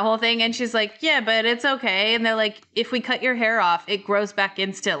doing that whole thing. And she's like, yeah, but it's okay. And they're like, if we cut your hair off, it grows back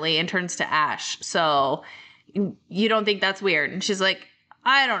instantly and turns to ash. So you don't think that's weird? And she's like,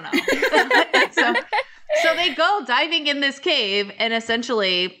 I don't know. So they go diving in this cave and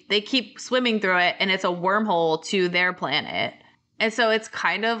essentially they keep swimming through it and it's a wormhole to their planet. And so it's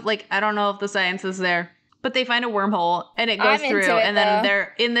kind of like, I don't know if the science is there, but they find a wormhole and it goes through and then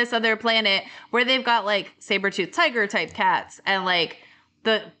they're in this other planet where they've got like saber-toothed tiger type cats and like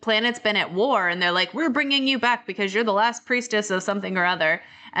the planet's been at war and they're like, we're bringing you back because you're the last priestess of something or other.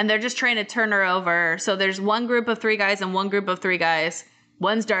 And they're just trying to turn her over. So there's one group of 3 guys and one group of 3 guys.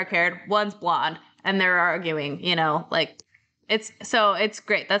 One's dark haired, one's blonde. And they're arguing, you know, like it's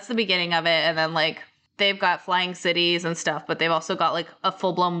great. That's the beginning of it. And then like they've got flying cities and stuff, but they've also got like a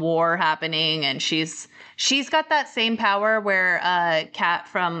full blown war happening. And she's got that same power where Kat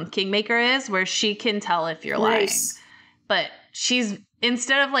from Kingmaker is, where she can tell if you're lying. But she's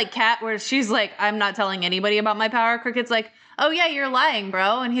instead of like Kat, where she's like, I'm not telling anybody about my power. Cricket's like, oh yeah, you're lying,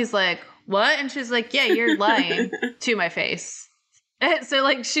 bro. And he's like, what? And she's like, yeah, you're lying to my face. So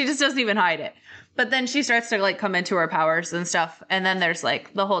like she just doesn't even hide it. But then she starts to like come into her powers and stuff. And then there's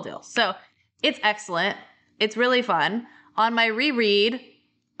like the whole deal. So it's excellent. It's really fun. On my reread,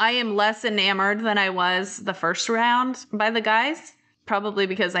 I am less enamored than I was the first round by the guys. Probably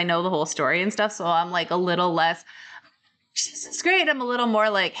because I know the whole story and stuff. So I'm like a little less, it's great. I'm a little more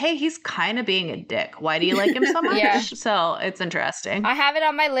like, hey, he's kind of being a dick. Why do you like him so much? Yeah. So it's interesting. I have it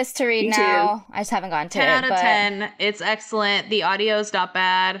on my list to read now. I just haven't gotten to it. 10 out of 10. It's excellent. The audio's not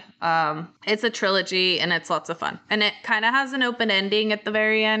bad. It's a trilogy and it's lots of fun. And it kind of has an open ending at the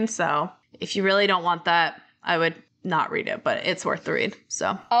very end. So if you really don't want that, I would not read it, but it's worth the read.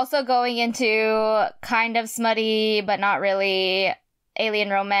 So also going into kind of smutty, but not really alien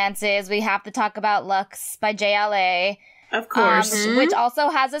romances, we have to talk about Lux by JLA. Of course. Which also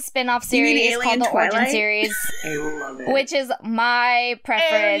has a spin-off series called the Twilight? Origin series. I love it. Which is my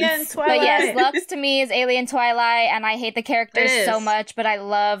preference. Alien Twilight. But yes, Lux to me is Alien Twilight, and I hate the characters so much, but I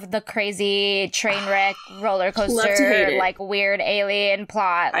love the crazy train wreck roller coaster, like weird alien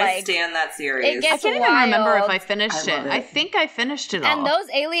plot. I like, stand that series. It gets I can't wild. even remember if I finished it. I think I finished it all. And those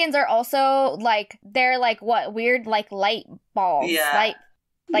aliens are also like, they're like what? Weird like light balls. Yeah. Like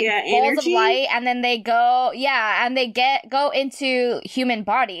balls energy? of light, and then they go, and they go into human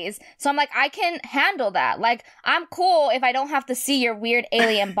bodies. So I'm like, I can handle that. Like, I'm cool if I don't have to see your weird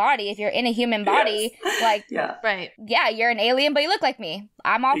alien body. If you're in a human body, like, you're an alien, but you look like me.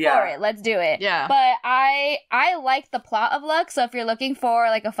 I'm all for it. Let's do it. Yeah. But I like the plot of Lux. So if you're looking for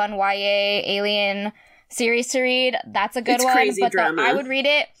like a fun YA alien series to read. That's a good It's one. crazy But drama. I would read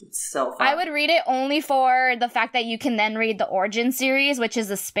it. It's so fun. I would read it only for the fact that you can then read the Origin series, which is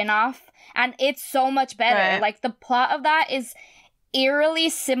a spin-off, and it's so much better. Right. Like, the plot of that is eerily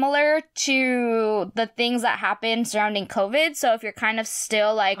similar to the things that happened surrounding COVID. So if you're kind of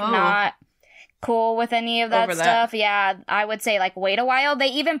still, like, not cool with any of that stuff, yeah, I would say, like, wait a while. They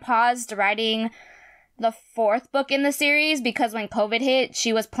even paused writing the 4th book in the series because when COVID hit,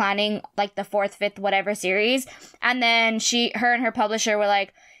 she was planning, like, the 4th, 5th, whatever series. And then her and her publisher were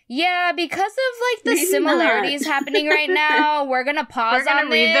like, yeah, because of, like, the Maybe similarities not. happening right now, we're gonna pause on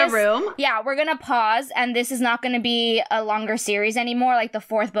this. read the room. Yeah, we're gonna pause, and this is not gonna be a longer series anymore. Like, the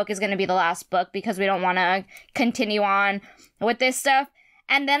 4th book is gonna be the last book because we don't want to continue on with this stuff.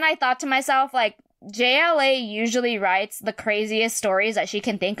 And then I thought to myself, like, JLA usually writes the craziest stories that she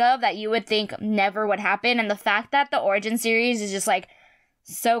can think of that you would think never would happen. And the fact that the Origin series is just, like,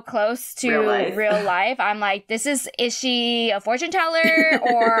 so close to real life, I'm like, is she a fortune teller,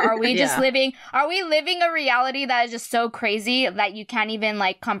 or are we just living a reality that is just so crazy that you can't even,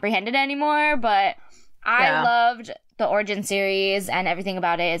 like, comprehend it anymore? But I loved the Origin series and everything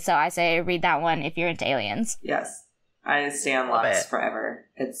about it, so I say read that one if you're into aliens. Yes. I stand Lux forever.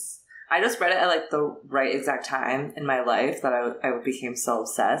 I just read it at, like, the right exact time in my life that I became so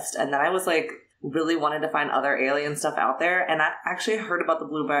obsessed. And then I was, like, really wanted to find other alien stuff out there. And I actually heard about the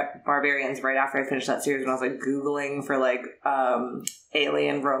Blue Barbarians right after I finished that series when I was, like, Googling for, like,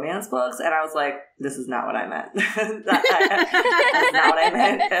 alien romance books. And I was like, this is not what I meant. That's not what I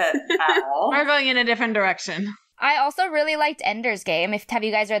meant at all. We're going in a different direction. I also really liked Ender's Game. Have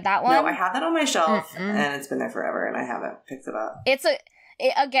you guys read that one? No, I have that on my shelf, and it's been there forever, and I haven't picked it up.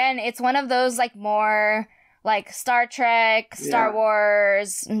 It's one of those, like, more, like, Star Trek, Star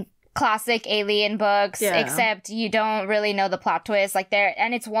Wars, classic alien books, except you don't really know the plot twist. Like,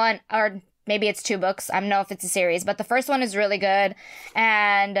 and it's one, or maybe it's 2 books. I don't know if it's a series, but the first one is really good,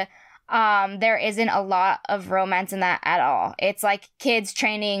 and there isn't a lot of romance in that at all. It's like kids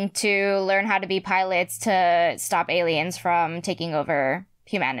training to learn how to be pilots to stop aliens from taking over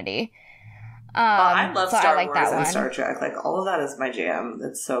humanity. I love Star Wars that and one. Star Trek. Like, all of that is my jam.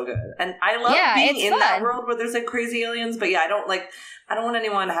 It's so good. And I love being in that world where there's, like, crazy aliens, but I don't want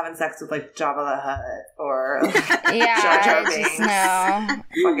anyone having sex with, like, Jabba the Hutt or, like, Jar Jar Binks. No.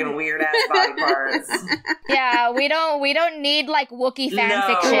 Fucking weird ass body parts. Yeah, we don't need, like, Wookiee fan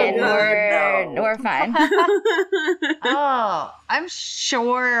fiction. We're fine. Oh, I'm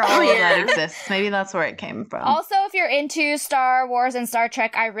sure all of that exists. Maybe that's where it came from. Also, if you're into Star Wars and Star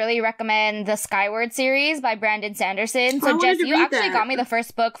Trek, I really recommend the Skyward series by Brandon Sanderson. So, Jess, you actually got me the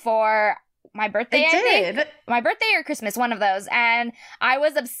first book for my birthday, I think. My birthday or Christmas, one of those. And I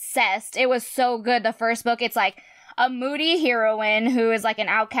was obsessed. It was so good. The first book, it's like a moody heroine who is, like, an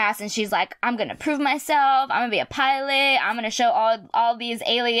outcast, and she's like, I'm gonna prove myself. I'm gonna be a pilot. I'm gonna show all these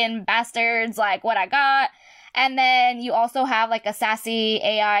alien bastards, like, what I got. And then you also have, like, a sassy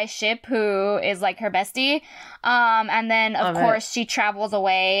AI ship who is, like, her bestie. And then, of course, she travels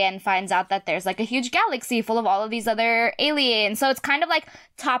away and finds out that there's, like, a huge galaxy full of all of these other aliens. So it's kind of like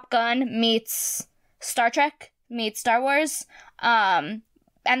Top Gun meets Star Trek meets Star Wars. And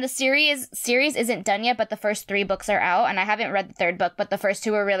the series isn't done yet, but the first 3 books are out. And I haven't read the 3rd book, but the first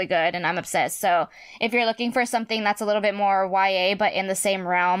 2 are really good, and I'm obsessed. So if you're looking for something that's a little bit more YA, but in the same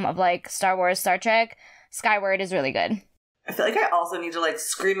realm of, like, Star Wars, Star Trek, Skyward is really good. I feel like I also need to, like,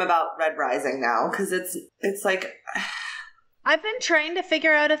 scream about Red Rising now, because it's like... I've been trying to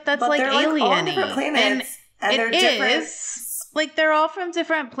figure out if that's, but like, they're, like, alien-y. all different planets, and they're different. Like, they're all from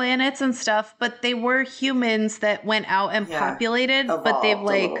different planets and stuff, but they were humans that went out and populated, but they've,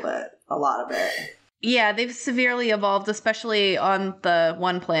 like... a lot of it. Yeah, they've severely evolved, especially on the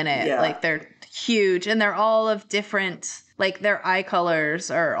one planet. Yeah. Like, they're huge, and they're all of different... Like, their eye colors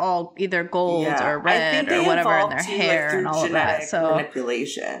are all either gold or red or whatever in their hair, like, and all of that. So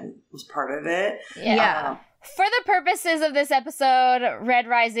manipulation was part of it. Yeah. For the purposes of this episode, Red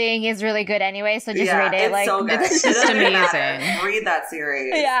Rising is really good anyway, so just read it. It's like, so good. It's just amazing. Read that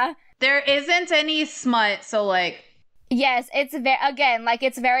series. Yeah. There isn't any smut, so, like... Yes, it's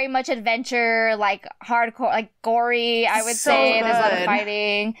it's very much adventure, like, hardcore, like, gory, I would say. Good. There's a lot of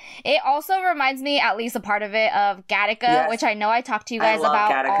fighting. It also reminds me, at least a part of it, of Gattaca, which I know I talk to you guys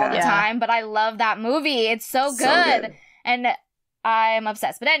about Gattaca all the time, but I love that movie. It's so good. And I'm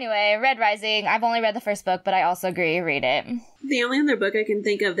obsessed. But anyway, Red Rising, I've only read the first book, but I also agree, read it. The only other book I can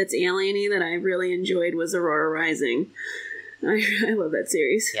think of that's alien-y that I really enjoyed was Aurora Rising. I love that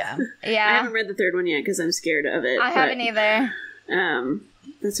series. Yeah. I haven't read the 3rd one yet because I'm scared of it. I haven't either.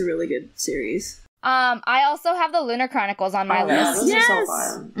 That's a really good series. I also have the Lunar Chronicles on my list. Those are so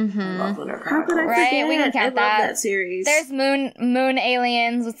fun. I love Lunar How could I Chronicles. Right, forget? we can count I love that. that series. There's moon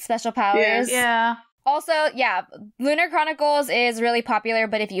aliens with special powers. Yeah. Also, yeah, Lunar Chronicles is really popular,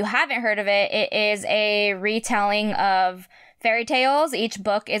 but if you haven't heard of it, it is a retelling of fairy tales. Each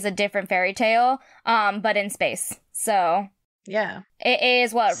book is a different fairy tale, but in space. So Yeah. it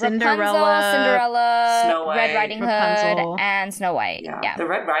is what? Cinderella, Cinderella, Snow White, Red Riding Hood, Rapunzel. and Snow White. Yeah. Yeah. The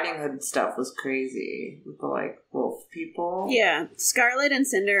Red Riding Hood stuff was crazy. With the, like, wolf people. Yeah, Scarlet and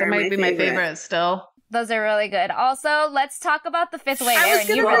Cinder That are might be my favorite still. Those are really good. Also, let's talk about the fifth wave. I was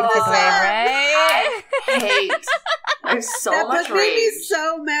Aaron, you gonna read the bring fifth this wave, up. right? I hate. There's so That much book made me rage.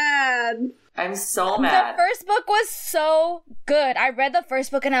 so mad. I'm so The mad. first book was so good. I read the first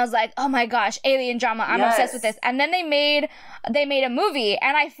book and I was like, "Oh my gosh, alien drama! I'm Yes. obsessed with this." And then they made a movie,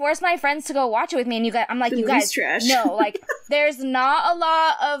 and I forced my friends to go watch it with me. And I'm like, The "You movie's guys, trash. no, like, there's not a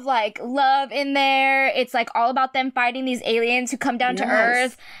lot of like love in there. It's like all about them fighting these aliens who come down to Yes.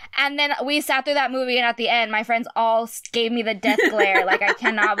 Earth." And then we sat through that movie, and at the end, my friends all gave me the death glare. Like, I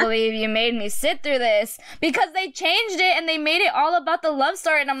cannot believe you made me sit through this, because they changed it and they made it all about the love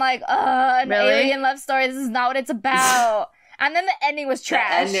story. And I'm like, an Really? alien love story. This is not what it's about. And then the ending was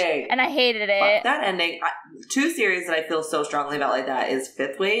trash, ending. and I hated Fuck it. that ending. Two series that I feel so strongly about like that is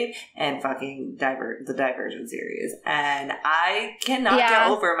Fifth Wave and fucking the Divergent series. And I cannot get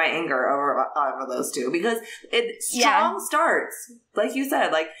over my anger over those two, because it strong starts. Like you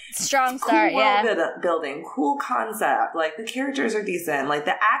said, like Strong start, cool yeah. world building, cool concept. Like the characters are decent. Like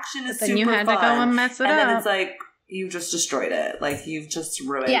the action is Then super you had fun. to go and mess it and up. then it's like you just destroyed it. Like you've just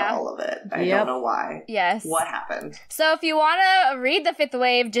ruined Yeah. all of it. I Yep. don't know why. Yes. What happened? So if you want to read the fifth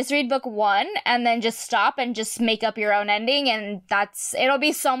wave, just read book 1 and then just stop and just make up your own ending, and it'll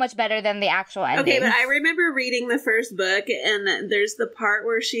be so much better than the actual ending. Okay, but I remember reading the first book, and there's the part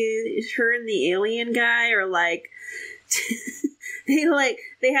where her and the alien guy are like,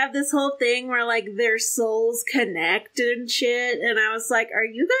 they have this whole thing where like their souls connect and shit, and I was like, are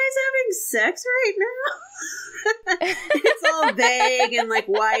you guys having sex right now? It's all vague and like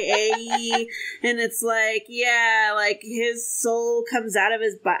YA, and it's like, yeah, like his soul comes out of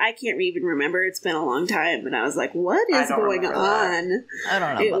his body. I can't even remember. It's been a long time, but I was like, what is going on? I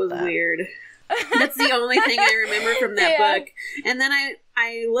don't know It about was that. weird. That's the only thing I remember from that book. And then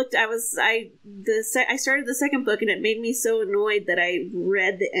I looked. I started the second book, and it made me so annoyed that I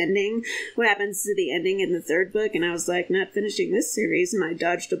read the ending. What happens to the ending in the third book? And I was like, not finishing this series, and I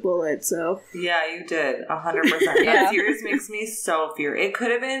dodged a bullet. So Yeah, you did 100%. That series makes me so furious. It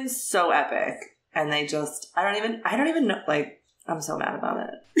could have been so epic, and they just I don't even know. Like, I'm so mad about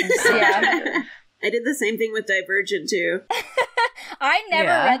it. I'm so mad. I did the same thing with Divergent too. I never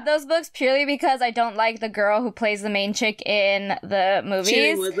read those books purely because I don't like the girl who plays the main chick in the movies.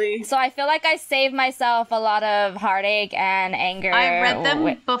 Shailene Woodley. So I feel like I saved myself a lot of heartache and anger. I read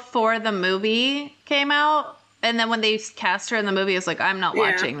them before the movie came out. And then when they cast her in the movie, I was like, I'm not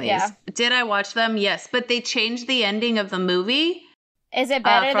watching these. Yeah. Did I watch them? Yes. But they changed the ending of the movie. Is it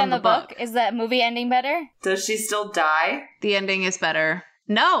better from than the the book? book. Is the movie ending better? Does she still die? The ending is better.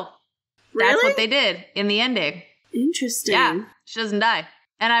 No. Really? That's what they did in the ending. Interesting. Yeah. She doesn't die.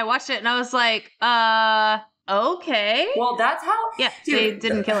 And I watched it and I was like, okay. Well, that's how. Yeah, they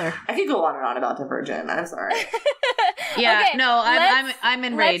didn't kill her. I could go on and on about Divergent. I'm sorry. Yeah, Okay, no, I'm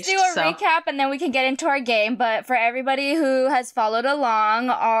enraged. Let's do a recap and then we can get into our game. But for everybody who has followed along,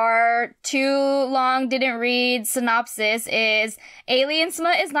 our too long didn't read synopsis is Alien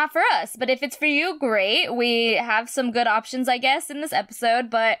Smut is not for us. But if it's for you, great. We have some good options, I guess, in this episode,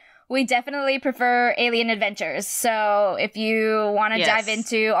 but we definitely prefer alien adventures. So if you want to dive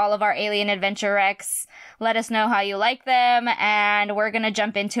into all of our alien adventure recs, let us know how you like them, and we're going to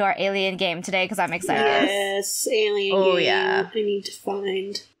jump into our alien game today because I'm excited. Yes, alien Oh, game. yeah. I need to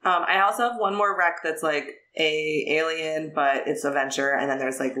find. I also have one more rec that's like a alien, but it's adventure, and then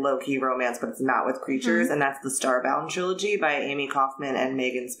there's like low-key romance, but it's not with creatures, and that's the Starbound trilogy by Amy Kaufman and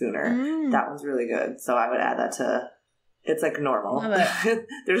Megan Spooner. That one's really good, so I would add that to... It's like normal.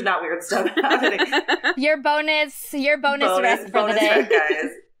 There's not weird stuff happening. Your bonus rec for the day. Rec, guys.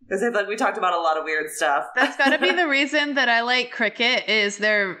 Because I feel like we talked about a lot of weird stuff. That's gotta be the reason that I like Kricket is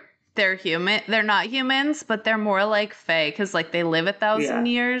they're human. They're not humans, but they're more like fae because like they live 1,000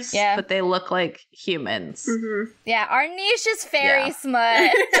 years, but they look like humans. Mm-hmm. Yeah, our niche is fairy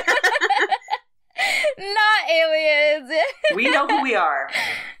smut. Not aliens. We know who we are.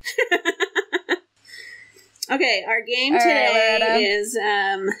 Okay, our game All right, today Loretta. is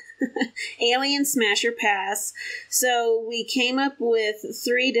Alien Smasher Pass. So we came up with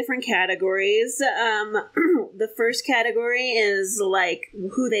 3 different categories. The first category is like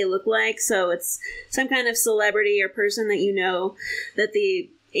who they look like. So it's some kind of celebrity or person that you know that the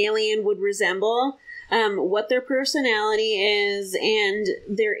alien would resemble. What their personality is and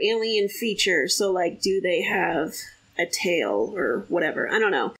their alien feature. So like, do they have a tail or whatever? I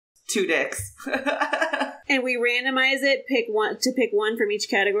don't know. 2 dicks. And we randomize it, pick one from each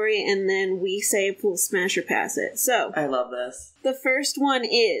category, and then we say we'll smash or pass it. So I love this. the first one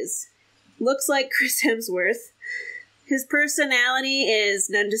is looks like Chris Hemsworth. His personality is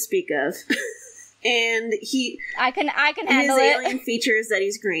none to speak of. And I can handle his it. alien feature is that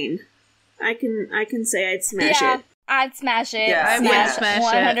he's green. I can say I'd smash it. I'd smash it. Yeah, I would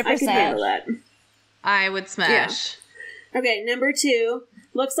smash it. 100%. I could handle that. I would smash. Okay, number 2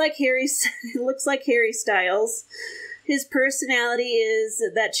 looks like Harry Styles. His personality is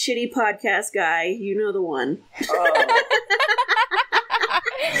that shitty podcast guy. You know the one. Oh.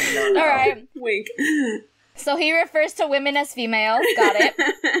 No. All right. Wink. So he refers to women as females. Got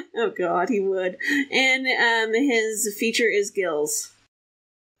it. Oh god, he would. And his feature is gills.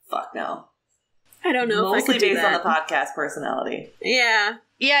 Fuck no. I don't know Mostly if I could do based on that. the podcast personality. Yeah.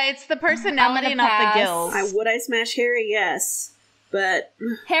 Yeah, it's the personality, I'm gonna not pass. the gills. Would I smash Harry? Yes. But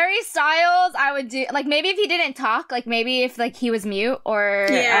Harry Styles, I would do, like, maybe if he didn't talk, like, maybe if, like, he was mute, or,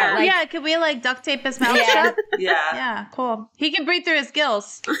 Yeah. like, yeah, could we like duct tape his mouth Yeah. shut? Yeah. Yeah, cool. He can breathe through his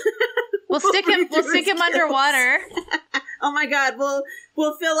gills. We'll stick breathe him through his gills. underwater. oh my god,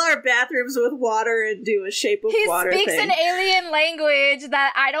 we'll fill our bathrooms with water and do a shape of he water speaks thing. an alien language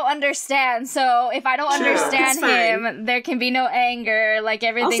that I don't understand, so if I don't Sure. understand That's fine. him, there can be no anger, like,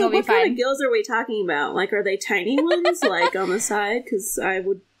 everything Also, will be what kind fine. of gills are we talking about? Like, are they tiny ones, like on the side? Because I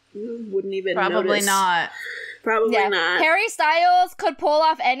wouldn't even Probably notice. not. Probably Yeah. not. Harry Styles could pull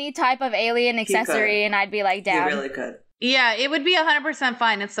off any type of alien could. accessory, and I'd be like, You down. really could. Yeah, it would be 100%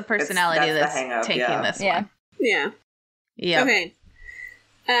 fine. It's the personality that's the that's hang up, taking yeah. this Yeah. one. Yeah. Yeah. Okay.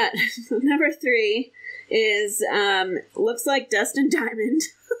 Number 3 is looks like Dustin Diamond.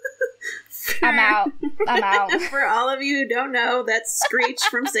 I'm out. I'm out. For all of you who don't know, that's Screech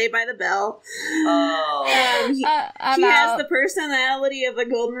from Saved by the Bell. Oh. He I'm has out. the personality of a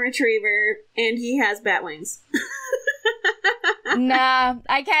golden retriever, and he has bat wings. Nah,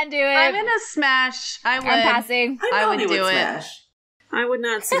 I can't do it. I'm gonna smash. I would. I'm passing. I would probably do it. smash. I would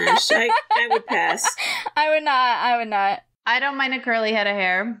not smash. I would pass. I would not. I don't mind a curly head of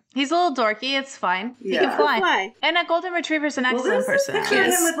hair. He's a little dorky. It's fine. He Yeah. can fly. Why? And a golden retriever's an Well, excellent there's this picture of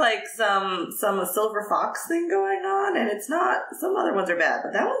personality. him with like some silver fox thing going on, and it's not. Some other ones are bad,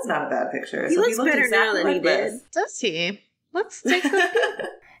 but that one's not a bad picture. He looks looked better now exactly than he like this. Does he? Let's take a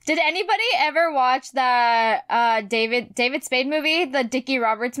Did anybody ever watch that David Spade movie, the Dickie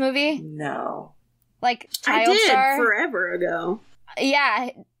Roberts movie? No. Like I Child did Star? forever ago. Yeah,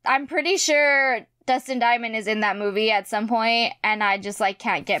 I'm pretty sure Dustin Diamond is in that movie at some point, and I just, like,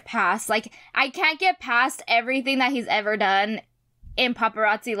 can't get past. Like, I can't get past everything that he's ever done in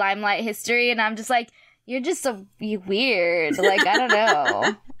paparazzi limelight history, and I'm just like, you're just so weird. Like, I don't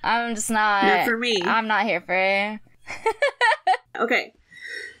know. I'm just not. Not for me. I'm not here for it. Okay.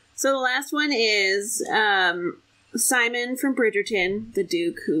 So the last one is Simon from Bridgerton, the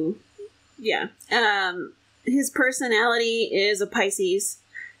Duke, who, yeah. His personality is a Pisces,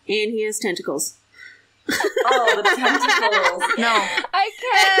 and he has tentacles. Oh, the tentacles. no. I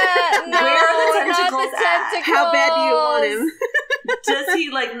can't. No, Where are the not tentacles the at? tentacles. How bad do you want him? Does he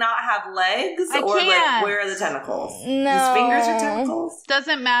like not have legs, I or like can't. where are the tentacles? No. His fingers are tentacles.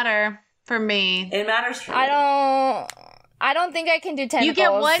 Doesn't matter for me. It matters for me. I don't think I can do tentacles. You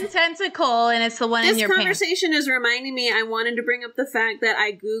get one tentacle, and it's the one in This your pants. conversation is reminding me, I wanted to bring up the fact that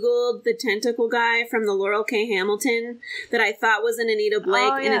I Googled the tentacle guy from the Laurel K. Hamilton that I thought was an Anita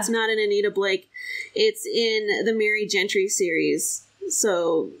Blake, Oh, and yeah. it's not an Anita Blake. It's in the Mary Gentry series.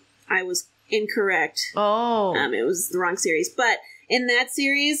 So I was incorrect. Oh. It was the wrong series. But in that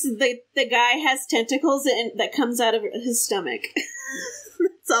series, the guy has tentacles that comes out of his stomach.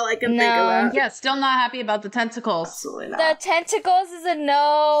 That's all I can think No. about. Yeah, still not happy about the tentacles. Absolutely The not. tentacles is a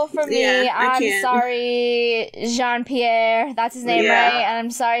no for me. Yeah, I I'm can't. sorry, Jean-Pierre. That's his name, Yeah. right? And I'm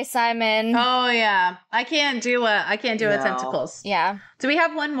sorry, Simon. Oh yeah, I can't do a No. tentacles. Yeah. Do we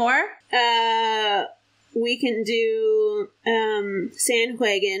have one more? We can do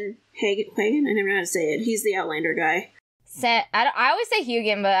Sandhagen. Hagen? I never know how to say it. He's the Outlander guy. I always say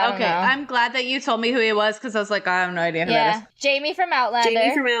Hugan, but I don't Okay, know. I'm glad that you told me who he was because I was like, I have no idea who that Yeah. is. Jamie from Outlander.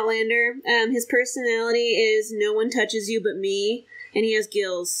 Jamie from Outlander. His personality is no one touches you but me, and he has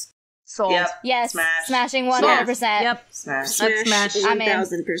gills. Sold. Yep. Yes, Smash. smashing 100%. Yep. Smash. That's smash. I'm in.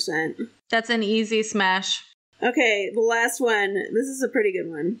 1000%. That's an easy smash. Okay, the last one. This is a pretty good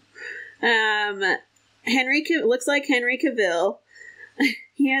one. Looks like Henry Cavill.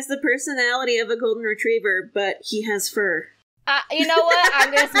 He has the personality of a golden retriever, but he has fur. You know what?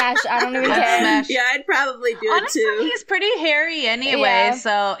 I'm gonna smash. I don't even care. Smash. Yeah, I'd probably do Honestly, it too. he's pretty hairy anyway, Yeah.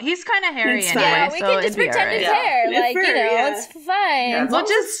 so he's kind of hairy It's anyway. fine. Yeah, we so can it'd just be pretend alright. it's Yeah. hair. It's Like, fur, you know, yeah. it's fine. Yeah, We'll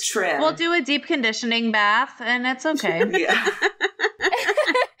just just trim. We'll do a deep conditioning bath, and it's okay. Yeah.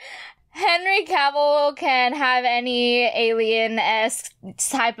 Henry Cavill can have any alien-esque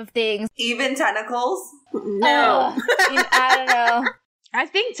type of things. Even tentacles. No. I don't know. I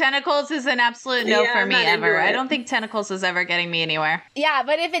think tentacles is an absolute no Yeah, for I'm me not into ever. it. I don't think tentacles is ever getting me anywhere. Yeah,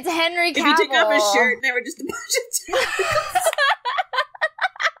 but if it's Henry If Cavill, you took off his shirt and there were just a bunch of tentacles.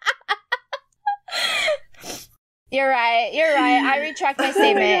 You're right. I retract my my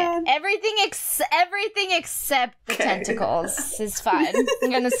statement. God. Everything except the Okay. tentacles is fine.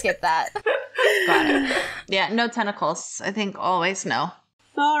 I'm gonna skip that. Got it. Yeah, no tentacles. I think always no.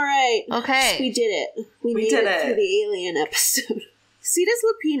 All right. Okay. We did it. We made did it it. through the alien episode. Cetus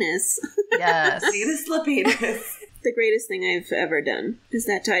LuPENIS. Yes. Cetus LuPENIS. The greatest thing I've ever done is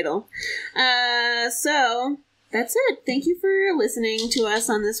that title. So that's it. Thank you for listening to us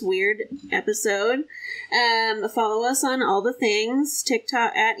on this weird episode. Follow us on all the things.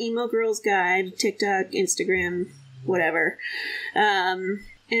 TikTok at Emo Girls Guide, TikTok, Instagram, whatever.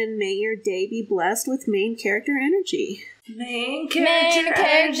 And may your day be blessed with main character energy. Main Main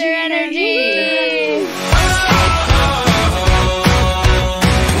character energy. energy.